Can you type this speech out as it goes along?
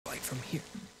from here.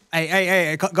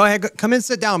 Hey, go ahead. Come in,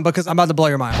 sit down, because I'm about to blow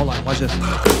your mind. Hold on, watch this.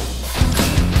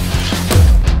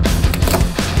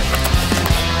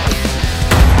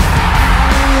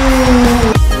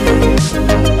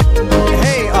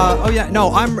 Hey, oh yeah, no,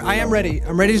 I am ready.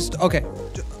 I'm ready to, okay.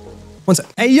 One sec.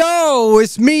 Hey, yo,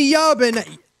 it's me, Yub, and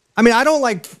I mean, I don't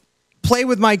like play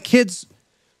with my kids'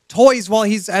 toys while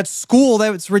he's at school.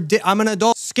 That's ridiculous. I'm an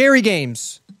adult. Scary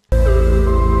games.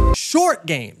 Short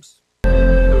games.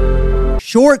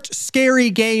 Short, scary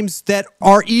games that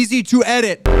are easy to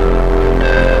edit.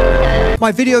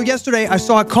 My video yesterday, I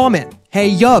saw a comment.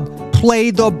 Hey, Yub, play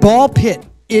the ball pit.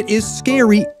 It is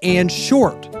scary and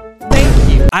short.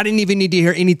 Thank you. I didn't even need to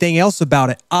hear anything else about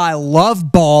it. I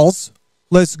love balls.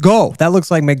 Let's go. That looks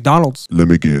like McDonald's. Let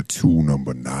me get 2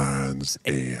 number 9s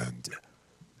and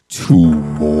 2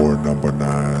 more number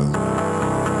 9s.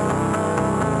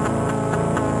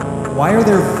 Why are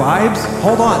there vibes?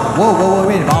 Hold on. Whoa,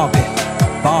 wait. Ball pit.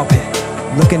 Ball pit.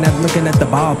 Looking at the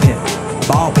ball pit.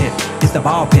 Ball pit. It's the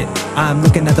ball pit. I'm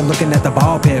looking at the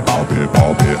ball pit. Ball pit.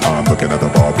 I'm looking at the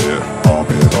ball pit. Ball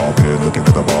pit. Looking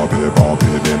at the ball pit.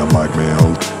 And I'm like,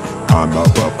 man, I'm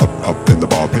up in the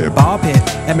ball pit. Ball pit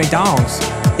at McDonald's.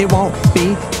 It won't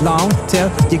be long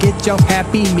till you get your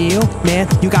Happy Meal. Man,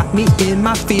 you got me in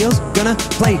my feels. Gonna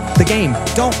play the game.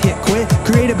 Don't hit quit.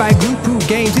 Created by Group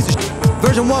Games. This is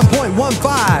version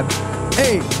 1.15.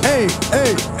 Hey.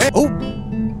 Oh.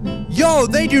 Yo,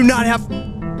 they do not have...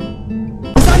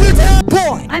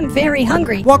 Boy, I'm very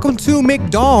hungry. Welcome to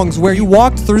McDonalds, where you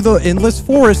walked through the endless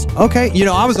forest. Okay, you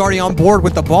know, I was already on board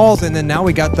with the balls, and then now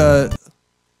we got the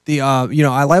you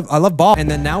know, I love ball, and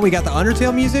then now we got the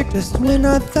Undertale music. Just when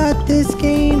I thought this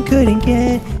game couldn't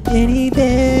get any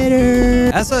better.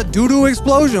 That's a doo-doo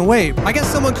explosion. Wait, I guess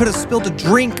someone could have spilled a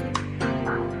drink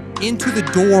into the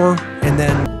door, and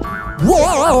then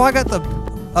whoa, I got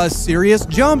a serious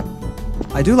jump.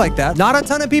 I do like that. Not a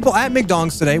ton of people at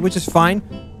McDonald's today, which is fine.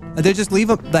 They just leave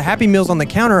the Happy Meals on the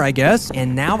counter, I guess.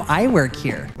 And now I work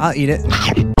here. I'll eat it.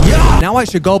 Yeah! Now I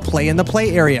should go play in the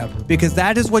play area, because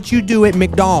that is what you do at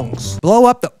McDonald's. Blow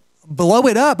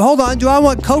it up. Hold on. Do I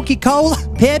want Coca-Cola,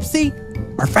 Pepsi,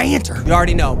 or Fanta? You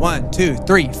already know. 1, 2,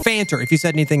 3. Fanta. If you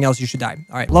said anything else, you should die.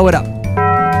 All right, blow it up.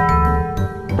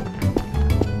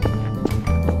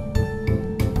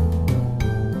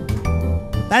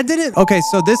 That did it. Okay,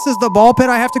 so this is the ball pit.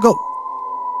 I have to go.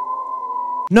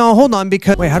 No, hold on,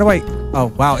 because wait, how do I? Oh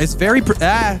wow, it's very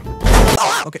okay,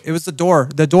 it was the door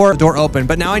opened,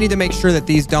 but now I need to make sure that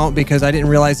these don't, because I didn't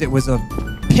realize it was a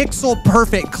pixel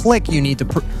perfect click you need to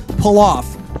pull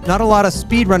off. Not a lot of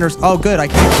speedrunners. Oh good, I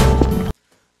can't.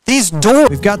 These doors.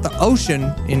 We've got the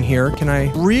ocean in here. Can I?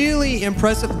 Really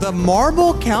impressive. The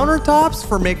marble countertops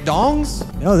for McDonald's.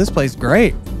 Oh, this place is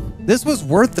great. This was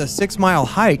worth the 6-mile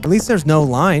hike. At least there's no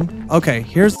line. Okay,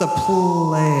 here's the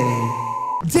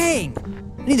play. Dang.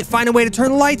 I need to find a way to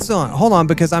turn the lights on. Hold on,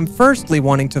 because I'm firstly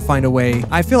wanting to find a way.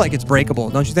 I feel like it's breakable,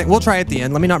 don't you think? We'll try at the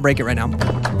end. Let me not break it right now.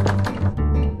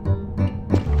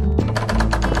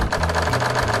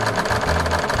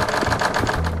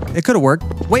 It could have worked.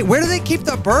 Wait, where do they keep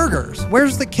the burgers?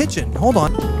 Where's the kitchen? Hold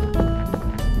on.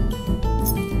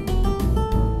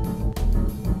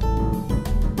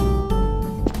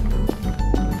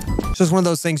 It's just one of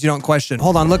those things you don't question.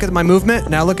 Hold on, look at my movement.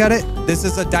 Now look at it. This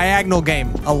is a diagonal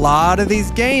game. A lot of these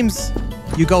games,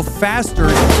 you go faster.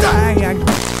 Now,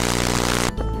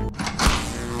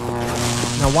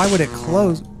 why would it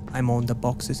close? I'm on the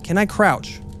boxes. Can I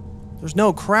crouch? There's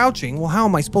no crouching. Well, how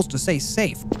am I supposed to stay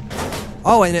safe?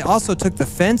 Oh, and it also took the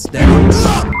fence down.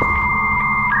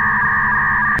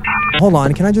 Hold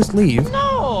on, can I just leave?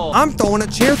 No! I'm throwing a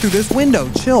chair through this window.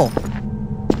 Chill.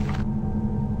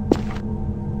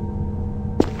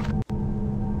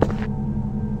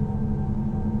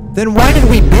 Then why did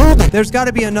we build it? There's got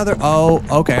to be another. Oh,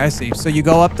 okay, I see. So you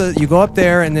go up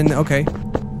there, and then okay.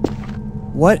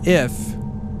 What if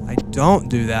I don't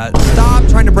do that? Stop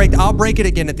trying to break. I'll break it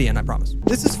again at the end. I promise.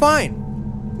 This is fine.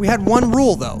 We had one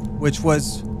rule though, which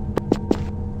was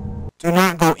do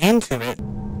not go into it.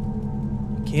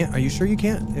 You can't. Are you sure you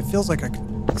can't? It feels like I.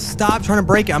 Stop trying to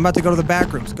break it. I'm about to go to the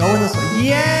back rooms. Go in this.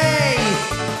 Yay!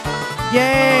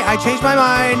 Yay! I changed my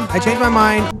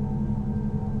mind.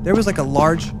 There was like a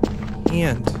large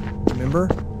hand, remember?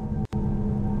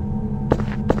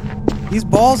 These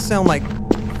balls sound like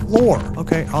floor.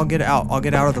 Okay, I'll get out. I'll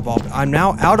get out of the ball pit. I'm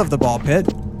now out of the ball pit.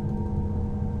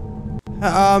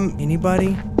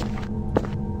 Anybody?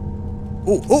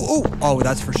 Oh,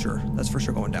 that's for sure. That's for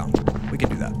sure going down. We can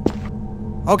do that.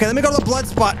 Okay, let me go to the blood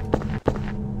spot.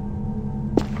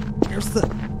 Here's the...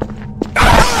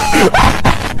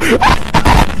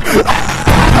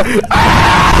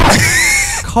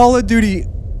 Call of Duty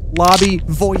lobby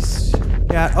voice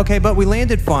chat. Okay, but we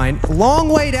landed fine. Long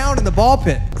way down in the ball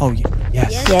pit. Oh, yes.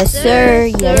 Yes, sir.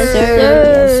 Yes, sir.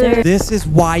 Yes, sir. This is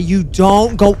why you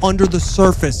don't go under the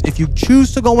surface. If you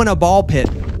choose to go in a ball pit,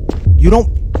 you don't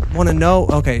want to know.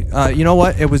 Okay, you know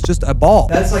what? It was just a ball.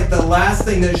 That's like the last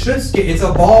thing that should scare. It's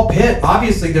a ball pit.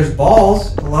 Obviously, there's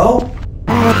balls. Hello?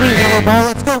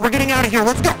 Let's go. We're getting out of here.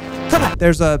 Let's go. Come on.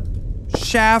 There's a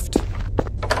shaft.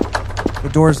 The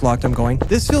door's locked. I'm going.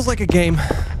 This feels like a game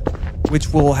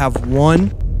which will have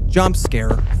one jump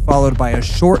scare followed by a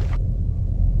short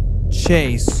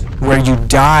chase where you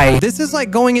die. This is like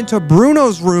going into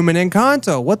Bruno's room in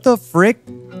Encanto. What the frick?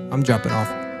 I'm jumping off.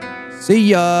 See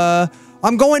ya.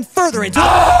 I'm going further into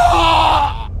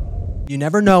You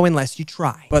never know unless you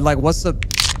try. But like, what's the...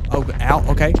 Oh, ow.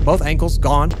 Okay, both ankles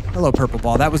gone. Hello, purple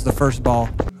ball. That was the first ball.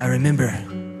 I remember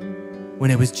when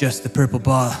it was just the purple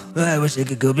ball. I wish I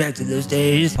could go back to those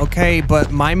days. Okay,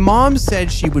 but my mom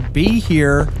said she would be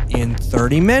here in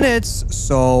 30 minutes.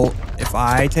 So if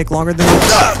I take longer than...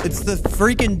 It's the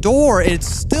freaking door. It's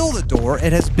still the door.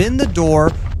 It has been the door.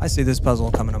 I see this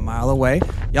puzzle coming a mile away.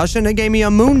 Y'all shouldn't have gave me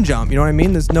a moon jump. You know what I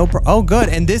mean? There's no... Oh, good.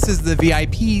 And this is the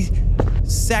VIP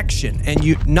section. And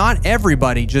not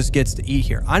everybody just gets to eat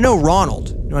here. I know Ronald.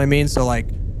 You know what I mean? So, like,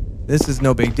 this is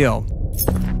no big deal.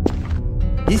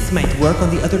 This might work on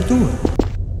the other door.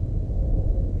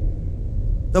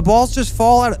 The balls just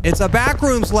fall out. It's a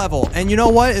backrooms level. And you know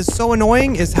what is so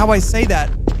annoying is how I say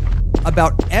that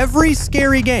about every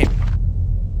scary game.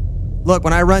 Look,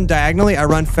 when I run diagonally, I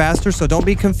run faster, so don't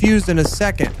be confused in a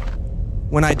second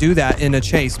when I do that in a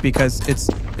chase because it's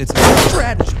a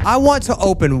strategy. I want to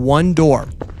open one door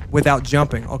without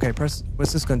jumping. Okay, press.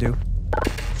 What's this gonna do?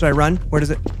 Should I run? Where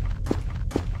does it?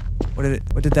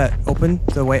 What did that open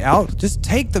the way out? Just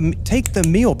take the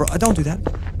meal, bro. Don't do that.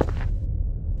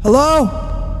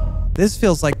 Hello? This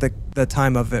feels like the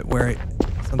time of it where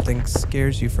something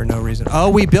scares you for no reason. Oh,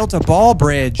 we built a ball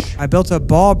bridge. I built a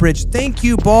ball bridge. Thank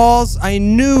you, balls. I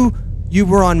knew you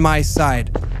were on my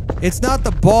side. It's not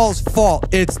the ball's fault.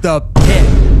 It's the pit.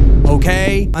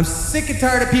 Okay? I'm sick and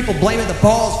tired of people blaming the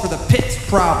balls for the pit's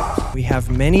problem. We have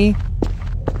many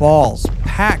balls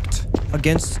packed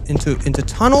into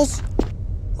tunnels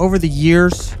over the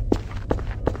years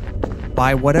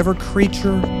by whatever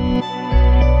creature.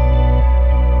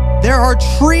 There are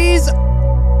trees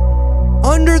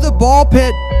under the ball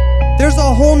pit. There's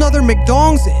a whole nother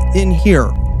McDonald's in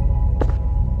here.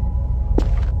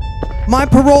 My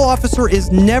parole officer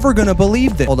is never gonna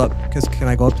believe this. Hold up, because can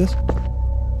I go up this?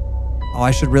 Oh,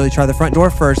 I should really try the front door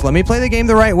first. Let me play the game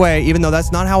the right way, even though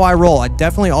that's not how I roll. I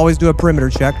definitely always do a perimeter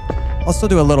check. I'll still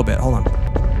do a little bit. Hold on.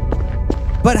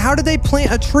 But how did they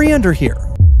plant a tree under here?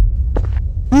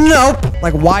 Nope.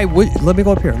 Like, why would... Let me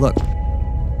go up here. Look.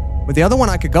 With the other one,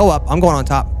 I could go up. I'm going on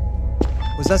top.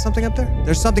 Was that something up there?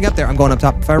 There's something up there. I'm going up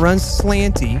top. If I run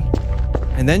slanty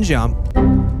and then jump,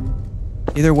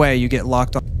 either way, you get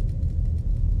locked on.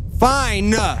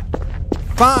 Fine.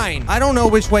 Fine. I don't know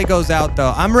which way goes out,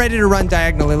 though. I'm ready to run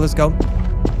diagonally. Let's go.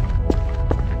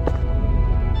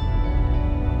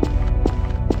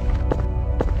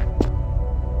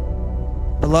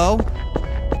 Hello?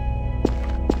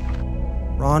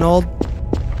 Ronald?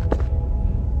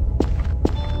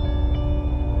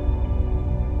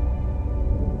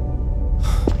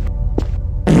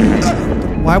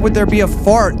 Why would there be a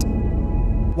fart?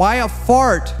 Why a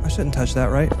fart? I shouldn't touch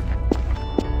that, right?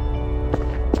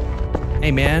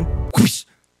 Hey, man.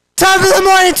 Top of the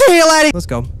morning to you, laddie! Let's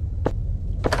go.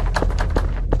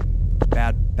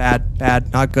 Bad, bad,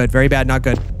 bad. Not good. Very bad, not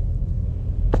good.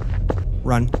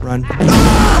 Run, run.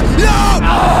 Ah!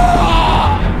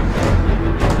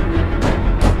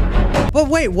 No! But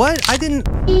wait, what? I didn't...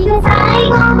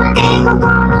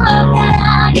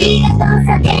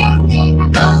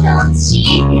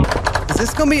 Is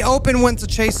this gonna be open once the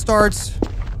chase starts?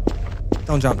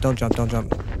 Don't jump, don't jump, don't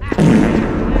jump.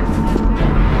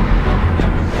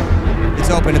 It's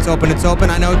open, it's open, it's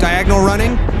open. I know, diagonal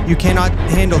running. You cannot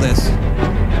handle this.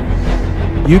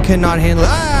 You cannot handle it.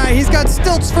 Ah, he's got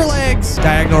stilts for legs.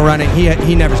 Diagonal running.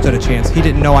 He never stood a chance. He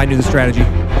didn't know I knew the strategy.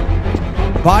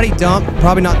 Body dump.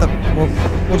 Probably not the...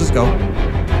 We'll just go.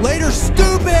 Later,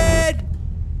 stupid!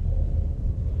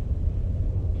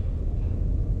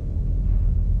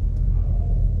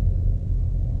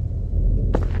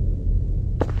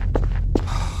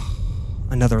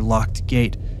 Another locked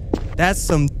gate. That's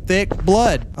some thick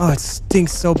blood. Oh, it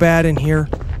stinks so bad in here.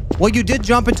 Well, you did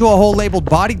jump into a hole labeled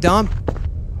body dump.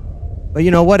 But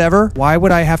you know, whatever. Why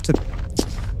would I have to...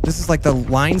 This is like the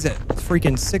lines at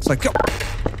freaking 6. Like, go.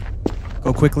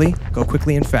 Go quickly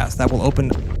and fast. That will open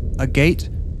a gate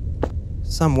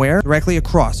somewhere directly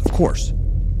across, of course.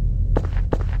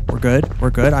 We're good.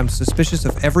 We're good. I'm suspicious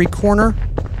of every corner.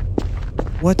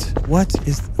 What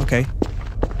is... Okay.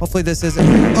 Hopefully this isn't...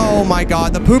 Oh my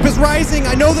God, the poop is rising.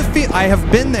 I know the feel... I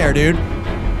have been there, dude.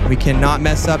 We cannot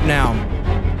mess up now.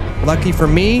 Lucky for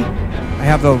me, I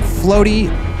have a floaty,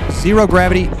 zero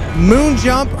gravity moon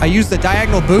jump. I used the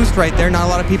diagonal boost right there. Not a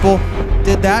lot of people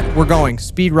did that. We're going.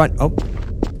 Speed run. Oh.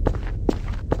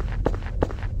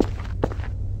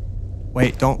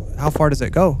 Wait, don't... How far does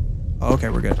it go? Oh, okay,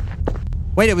 we're good.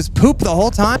 Wait, it was poop the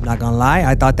whole time? Not gonna lie,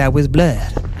 I thought that was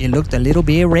blood. It looked a little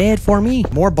bit red for me.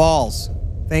 More balls.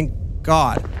 Thank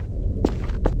God.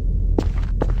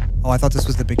 Oh, I thought this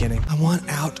was the beginning. I want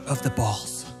out of the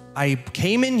balls. I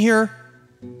came in here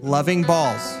loving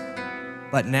balls,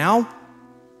 but now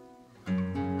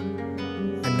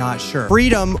I'm not sure.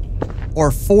 Freedom or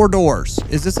 4 doors?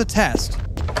 Is this a test?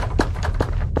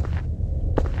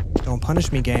 Don't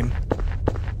punish me, game.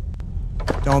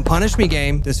 Don't punish me,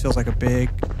 game. This feels like a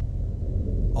big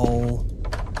old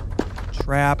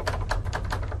trap.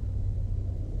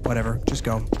 Whatever, just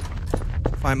go.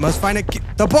 Fine, must find a...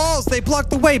 The balls! They blocked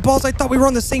the way! Balls, I thought we were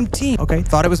on the same team. Okay,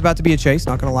 thought it was about to be a chase,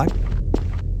 not gonna lie.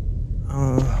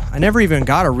 I never even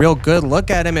got a real good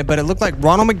look at him, but it looked like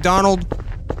Ronald McDonald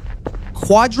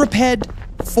quadruped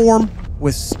form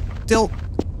with stilt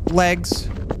legs.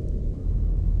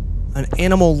 An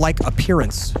animal-like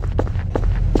appearance.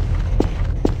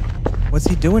 What's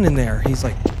he doing in there? He's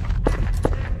like...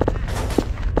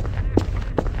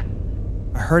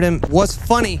 I heard him. Was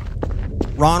funny,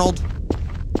 Ronald.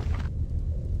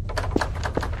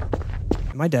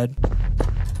 Am I dead?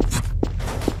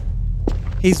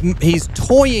 He's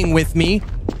toying with me.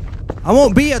 I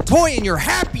won't be a toy in your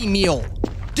Happy Meal,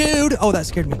 dude. Oh, that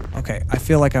scared me. Okay, I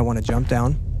feel like I want to jump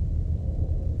down.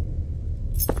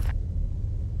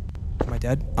 Am I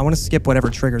dead? I want to skip whatever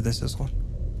trigger this is.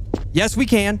 Yes, we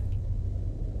can.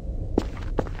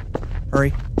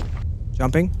 Hurry.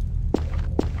 Jumping.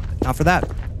 Not for that.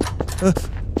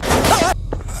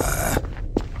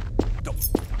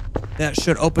 That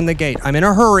should open the gate. I'm in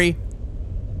a hurry.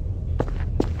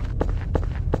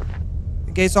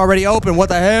 The gate's already open. What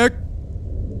the heck?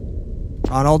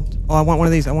 Ronald. Oh, I want one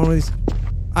of these. I want one of these.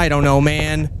 I don't know,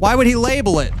 man. Why would he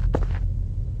label it?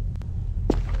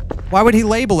 Why would he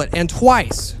label it? And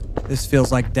twice. This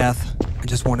feels like death. I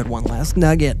just wanted one last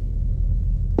nugget.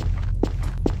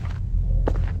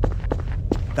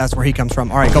 That's where he comes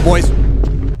from. All right, go boys.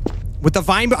 With the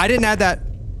vine, I didn't add that.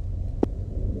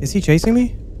 Is he chasing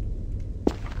me?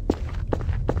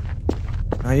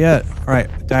 Not yet. All right,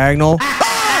 diagonal.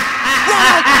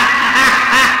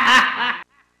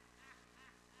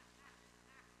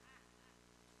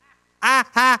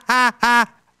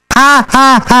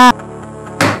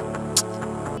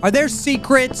 Are there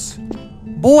secrets?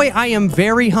 Boy, I am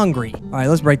very hungry. All right,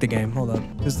 let's break the game. Hold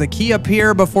up. Does the key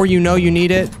appear before you know you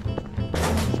need it?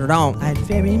 Sure don't. I'd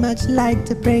very much like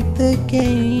to break the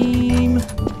game.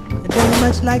 I'd very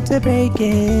much like to break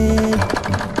it.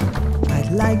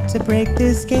 I'd like to break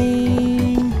this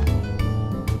game.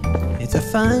 It's a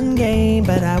fun game,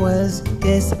 but I was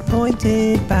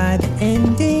disappointed by the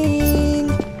ending.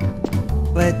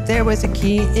 But there was a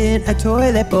key in a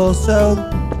toilet bowl, so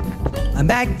I'm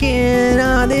back in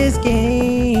on this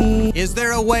game. Is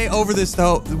there a way over this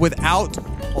though without...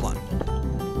 Hold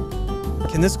on.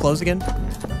 Can this close again?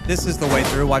 This is the way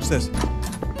through. Watch this.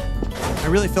 I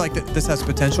really feel like this has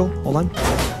potential. Hold on.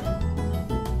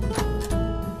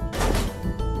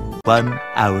 1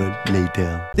 hour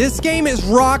later. This game is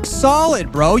rock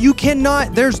solid, bro. You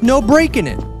cannot... There's no breaking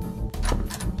it.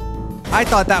 I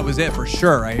thought that was it for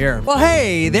sure right here. Well,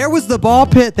 hey, there was the ball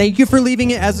pit. Thank you for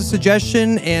leaving it as a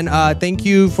suggestion. And thank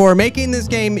you for making this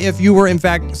game if you were, in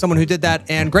fact, someone who did that.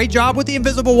 And great job with the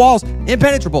invisible walls.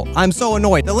 Impenetrable. I'm so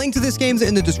annoyed. The link to this game is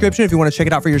in the description if you want to check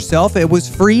it out for yourself. It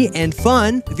was free and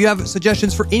fun. If you have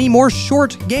suggestions for any more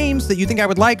short games that you think I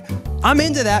would like, I'm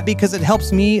into that because it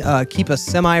helps me keep a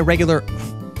semi-regular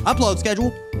upload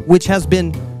schedule, which has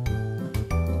been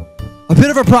a bit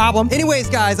of a problem. Anyways,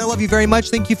 guys, I love you very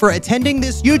much. Thank you for attending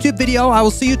this YouTube video. I will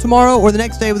see you tomorrow or the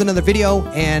next day with another video.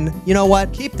 And you know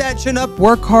what? Keep that chin up,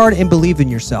 work hard, and believe in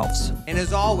yourselves. And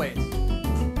as always,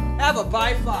 have a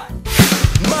bye 5.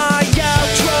 My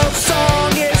outro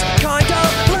song is kind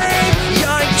of lame.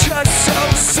 I'm just so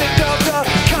sick of the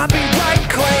copyright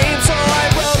claims. So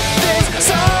I wrote this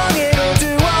song, it'll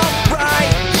do alright.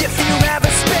 If you have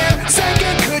a spare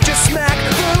second, could you smack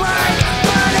the like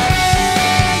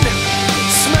button?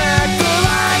 Smack the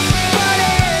like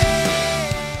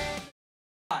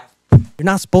button. You're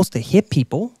not supposed to hit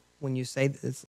people when you say this.